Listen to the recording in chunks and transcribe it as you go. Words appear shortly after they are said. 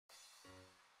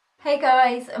Hey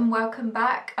guys, and welcome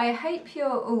back. I hope you're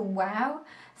all well.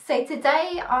 So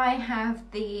today I have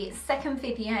the second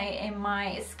video in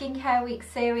my skincare week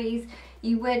series.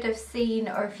 You would have seen,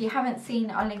 or if you haven't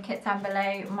seen, I'll link it down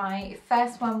below, my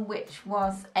first one, which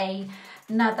was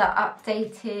another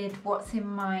updated what's in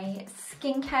my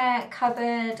skincare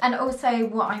cupboard, and also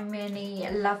what I'm really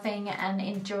loving and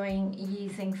enjoying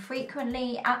using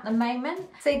frequently at the moment.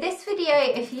 So this video,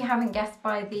 if you haven't guessed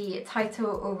by the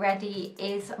title already,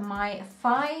 is my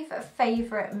 5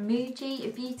 favourite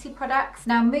Muji beauty products.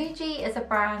 Now Muji is a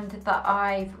brand that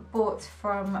I've bought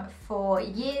from for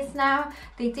years now.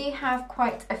 They do have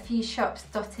quite a few shops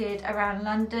dotted around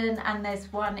London, and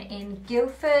there's one in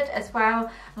Guildford as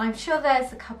well, and I'm sure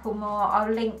there's a couple more.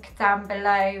 I'll link down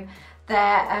below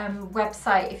their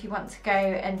website if you want to go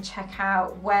and check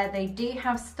out where they do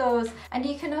have stores, and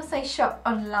you can also shop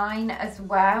online as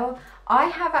well. I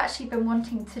have actually been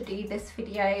wanting to do this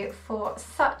video for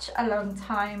such a long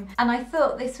time, and I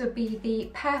thought this would be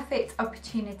the perfect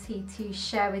opportunity to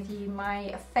share with you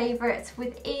my favourites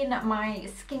within my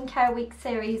skincare week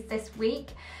series this week.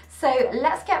 So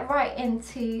let's get right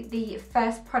into the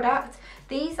first product.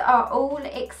 These are all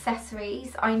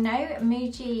accessories. I know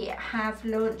Muji have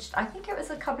launched, I think it was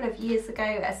a couple of years ago,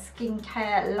 a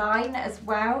skincare line as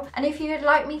well. And if you would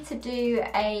like me to do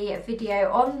a video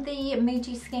on the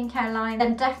Muji skincare line,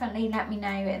 then definitely let me know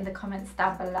in the comments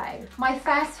down below. My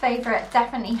first favourite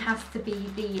definitely has to be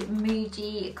the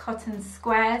Muji Cotton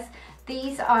Squares.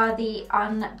 These are the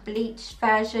unbleached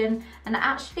version, and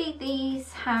actually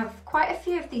these have, quite a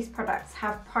few of these products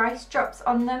have price drops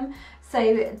on them.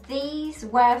 So these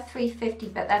were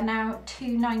 £3.50 but they're now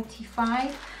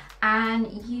 £2.95,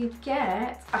 and you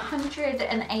get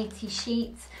 180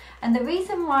 sheets. And the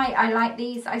reason why I like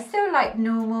these, I still like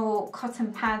normal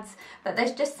cotton pads, but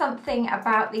there's just something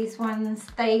about these ones.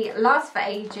 They last for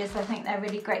ages. I think they're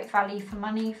really great value for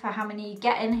money for how many you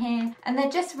get in here. And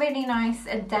they're just really nice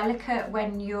and delicate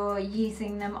when you're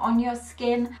using them on your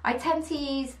skin. I tend to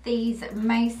use these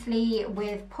mostly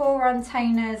with pore-on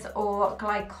toners or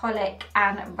glycolic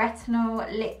and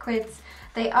retinol liquids.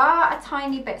 They are a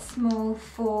tiny bit small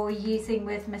for using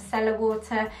with micellar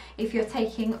water if you're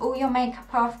taking all your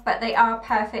makeup off, but they are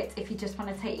perfect if you just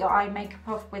want to take your eye makeup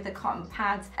off with a cotton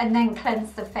pad and then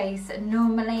cleanse the face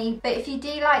normally. But if you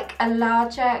do like a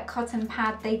larger cotton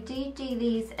pad, they do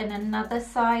these in another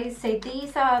size. So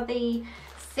these are the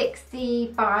 60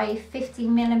 by 50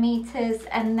 millimeters,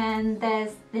 and then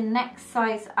there's the next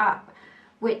size up,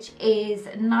 which is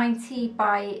 90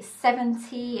 by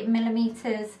 70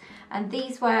 millimeters, and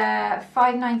these were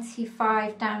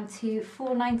 £5.95 down to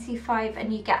 £4.95,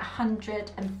 and you get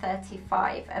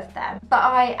 135 of them. But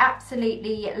I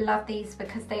absolutely love these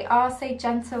because they are so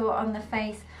gentle on the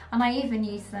face, and I even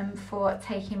use them for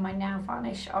taking my nail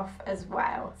varnish off as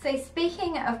well. So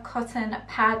speaking of cotton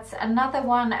pads, another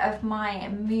one of my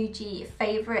Muji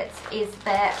favourites is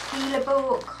their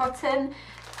peelable cotton.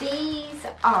 These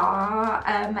are,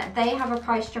 they have a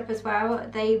price drop as well.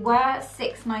 They were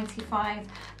 £6.95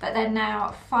 but they're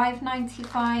now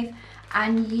 £5.95,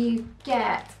 and you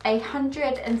get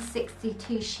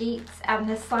 162 sheets, and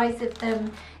the size of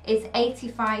them is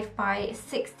 85 by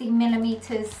 60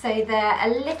 millimeters, so they're a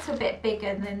little bit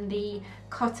bigger than the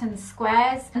cotton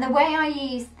squares. And the way I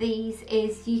use these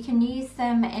is you can use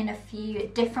them in a few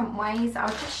different ways. I'll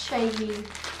just show you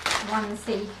one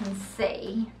so you can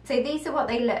see. So these are what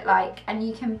they look like, and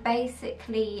you can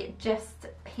basically just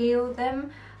peel them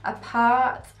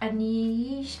apart, and you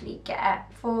usually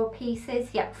get 4 pieces,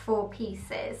 yeah, 4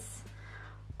 pieces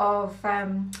of,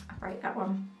 I'll break that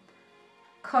one,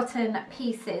 cotton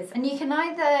pieces. And you can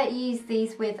either use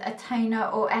these with a toner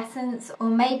or essence, or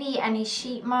maybe any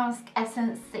sheet mask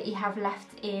essence that you have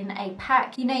left in a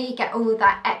pack. You know, you get all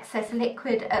that excess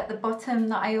liquid at the bottom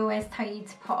that I always tell you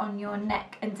to put on your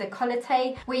neck and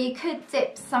décolleté, where you could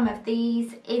dip some of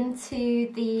these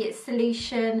into the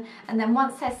solution, and then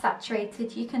once they're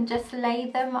saturated you can just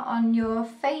lay them on your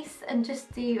face and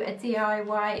just do a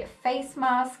DIY face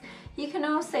mask. You can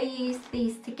also use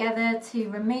these together to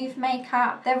remove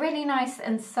makeup. They're really nice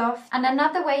and soft. And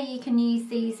another way you can use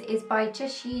these is by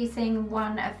just using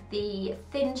one of the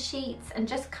thin sheets and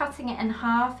just cutting it in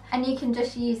half, and you can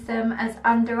just use them as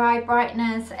under eye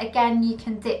brighteners. Again, you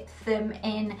can dip them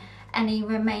in any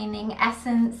remaining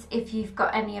essence if you've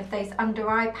got any of those under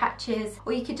eye patches,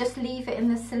 or you could just leave it in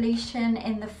the solution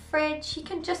in the fridge. You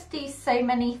can just do so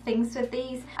many things with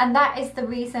these, and that is the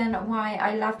reason why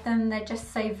I love them. They're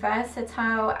just so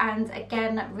versatile, and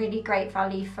again, really great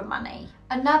value for money.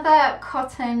 Another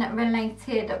cotton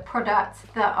related product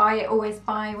that I always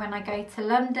buy when I go to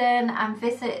London and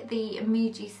visit the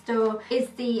Muji store is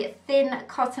the thin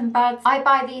cotton buds. I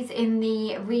buy these in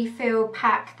the refill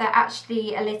pack. They're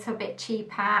actually a little bit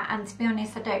cheaper, and to be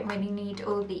honest, I don't really need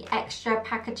all the extra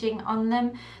packaging on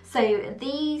them. So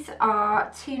these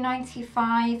are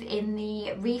 £2.95 in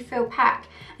the refill pack,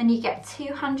 and you get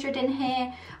 200 in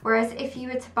here, whereas if you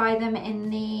were to buy them in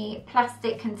the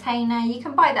plastic container, you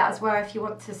can buy that as well if you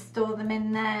want to store them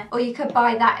in there, or you could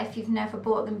buy that if you've never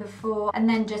bought them before and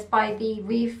then just buy the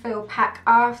refill pack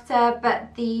after.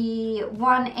 But the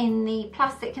one in the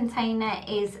plastic container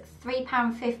is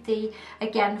 £3.50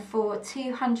 again for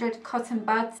 200 cotton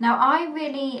buds. Now I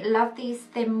really love these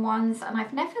thin ones and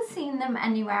I've never seen them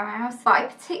anywhere else, but I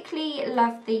particularly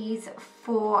love these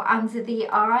for under the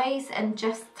eyes and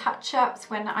just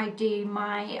touch-ups when I do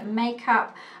my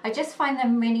makeup. I just find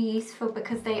them really useful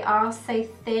because they are so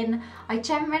thin. I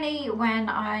generally, when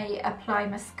I apply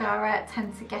mascara,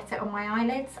 tend to get it on my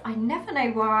eyelids. I never know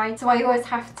why, so I always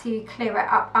have to clear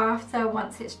it up after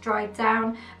once it's dried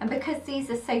down, and because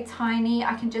these are so tiny,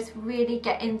 I can just really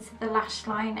get into the lash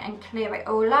line and clear it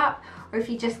all up. Or if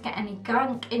you just get any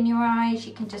gunk in your eyes,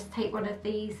 you can just take one of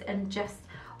these and just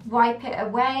wipe it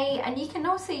away. And you can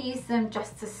also use them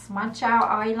just to smudge out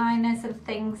eyeliners and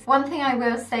things. One thing I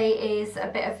will say is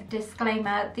a bit of a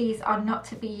disclaimer: these are not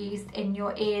to be used in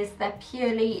your ears. They're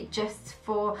purely just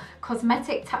for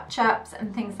cosmetic touch-ups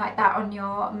and things like that on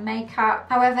your makeup.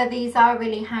 However, these are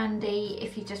really handy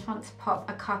if you just want to pop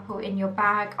a couple in your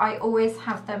bag. I always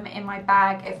have them in my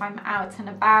bag if I'm out and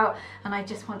about and I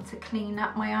just want to clean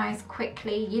up my eyes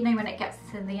quickly. You know, when it gets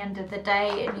to the end of the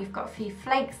day and you've got a few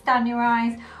flakes down your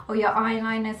eyes or your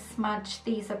eyeliner smudge,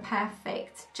 these are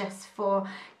perfect just for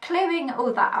clearing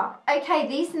all that up. Okay,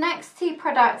 these next two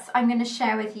products I'm going to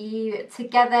share with you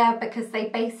together because they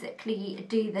basically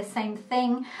do the same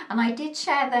thing, and I did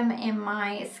share them in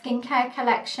my skincare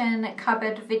collection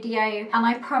cupboard video, and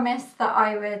I promised that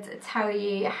I would tell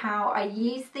you how I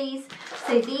use these.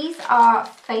 So these are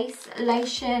face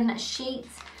lotion sheets.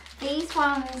 These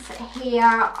ones here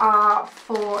are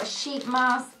for sheet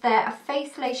masks. They're a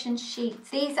face lotion sheet.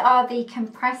 These are the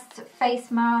compressed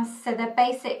face masks. So they're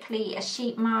basically a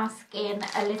sheet mask in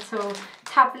a little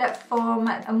tablet form.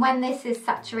 And when this is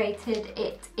saturated,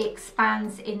 it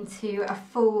expands into a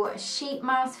full sheet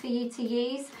mask for you to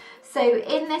use. So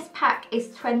in this pack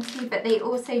is 20, but they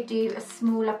also do a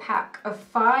smaller pack of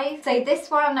 5. So this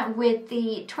one with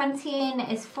the 20 in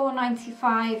is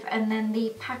 £4.95, and then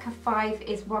the pack of 5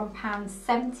 is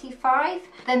 £1.75.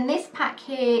 Then this pack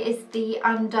here is the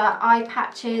under eye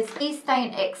patches. These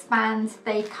don't expand,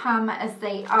 they come as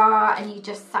they are and you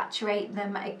just saturate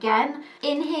them again.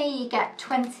 In here you get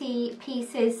 20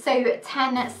 pieces, so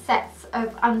 10 sets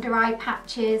of under eye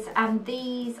patches, and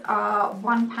these are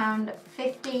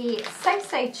 £1.50.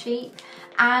 So cheap.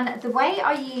 And the way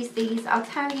I use these, I'll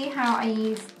tell you how I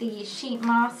use the sheet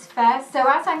mask first. So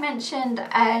as I mentioned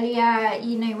earlier,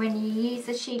 you know, when you use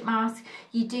a sheet mask,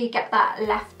 you do get that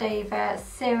leftover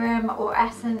serum or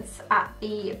essence at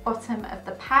the bottom of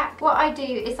the pack. What I do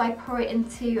is I pour it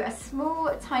into a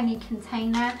small tiny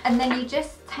container, and then you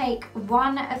just take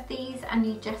one of these and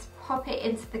you just pop it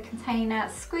into the container,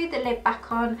 screw the lid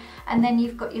back on, and then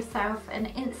you've got yourself an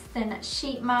instant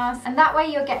sheet mask. And that way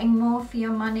you're getting more for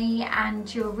your money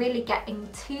and you're really getting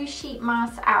 2 sheet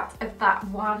masks out of that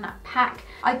one pack.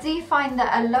 I do find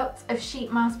that a lot of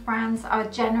sheet mask brands are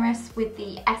generous with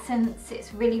the essence.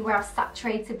 It's really well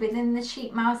saturated within the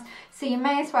sheet mask, so you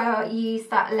may as well use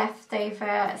that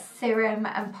leftover serum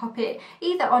and pop it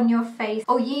either on your face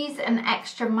or use an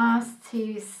extra mask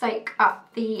to soak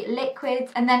up the liquid.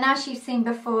 And then, as you've seen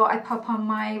before, I pop on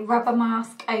my rubber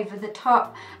mask over the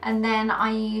top, and then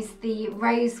I use the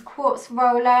rose quartz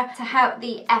roller to help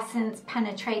the essence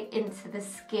penetrate into the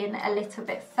skin a little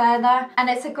bit further. And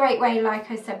it's a great way,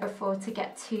 like I said before, to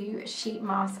get 2 sheet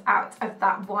masks out of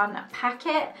that one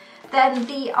packet. Then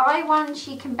the eye ones,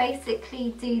 you can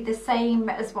basically do the same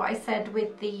as what I said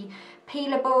with the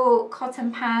peelable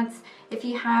cotton pads. If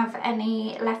you have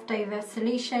any leftover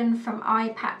solution from eye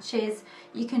patches,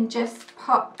 you can just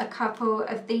pop a couple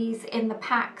of these in the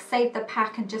pack, save the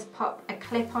pack and just pop a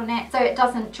clip on it so it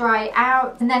doesn't dry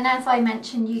out. And then, as I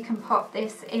mentioned, you can pop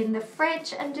this in the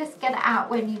fridge and just get it out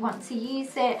when you want to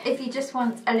use it, if you just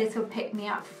want a little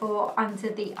pick-me-up for under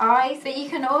the eyes. But you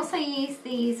can also use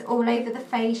these all over the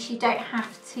face. You don't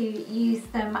have to use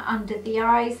them under the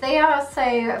eyes. They are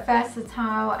so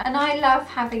versatile, and I love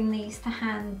having these to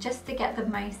hand just to get get the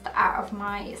most out of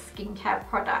my skincare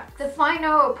products. The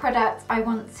final product I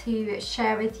want to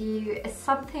share with you is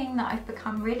something that I've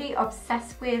become really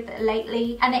obsessed with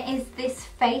lately, and it is this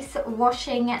face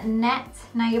washing net.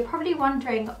 Now you're probably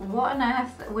wondering, what on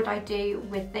earth would I do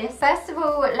with this? First of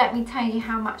all, let me tell you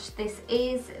how much this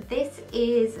is. This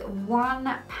is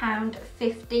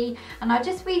 £1.50, and I'll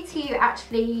just read to you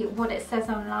actually what it says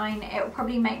online. It will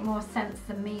probably make more sense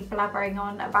than me blabbering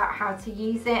on about how to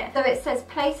use it. So it says,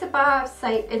 place a bar of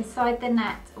soap inside the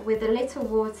net with a little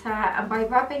water, and by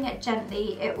rubbing it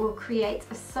gently it will create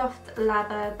a soft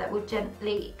lather that will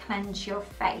gently cleanse your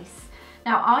face.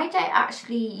 Now I don't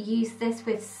actually use this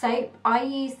with soap, I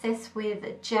use this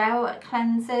with gel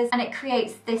cleansers, and it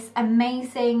creates this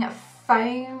amazing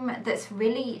foam that's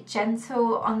really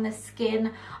gentle on the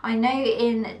skin. I know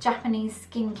in Japanese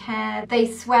skincare they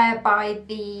swear by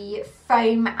the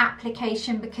foam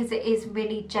application because it is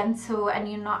really gentle and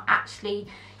you're not actually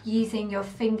using your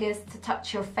fingers to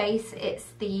touch your face, it's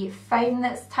the foam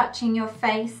that's touching your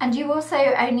face. And you also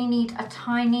only need a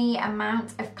tiny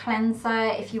amount of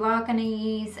cleanser if you are going to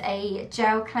use a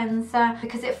gel cleanser,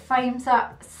 because it foams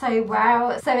up so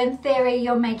well. So in theory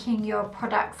you're making your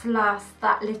products last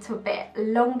that little bit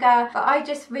longer. But I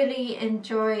just really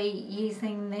enjoy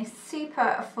using this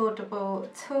super affordable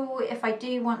tool if I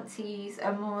do want to use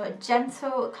a more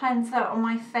gentle cleanser on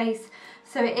my face.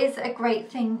 So it is a great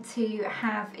thing to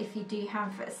have if you do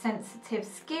have sensitive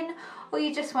skin, or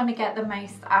you just want to get the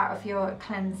most out of your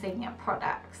cleansing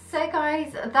products. So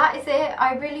guys, that is it.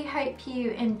 I really hope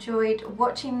you enjoyed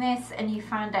watching this and you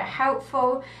found it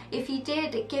helpful. If you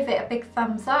did, give it a big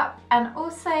thumbs up, and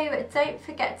also don't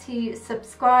forget to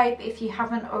subscribe if you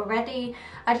haven't already.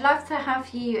 I'd love to have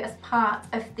you as part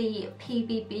of the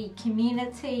PBB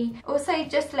community. Also,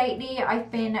 just lately I've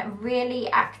been really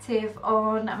active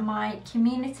on my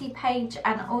community page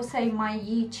and also my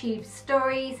YouTube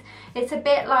stories. It's a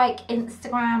bit like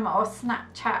Instagram or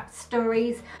Snapchat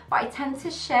stories, but I tend to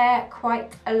share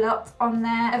quite a lot on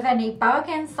there of any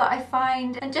bargains that I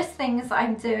find and just things that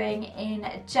I'm doing in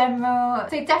general.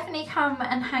 So definitely come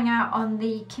and hang out on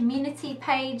the community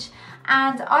page,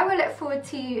 and I will look forward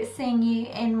to seeing you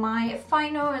in my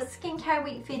final skincare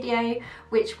week video,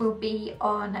 which will be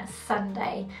on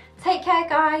Sunday. Take care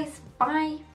guys, bye.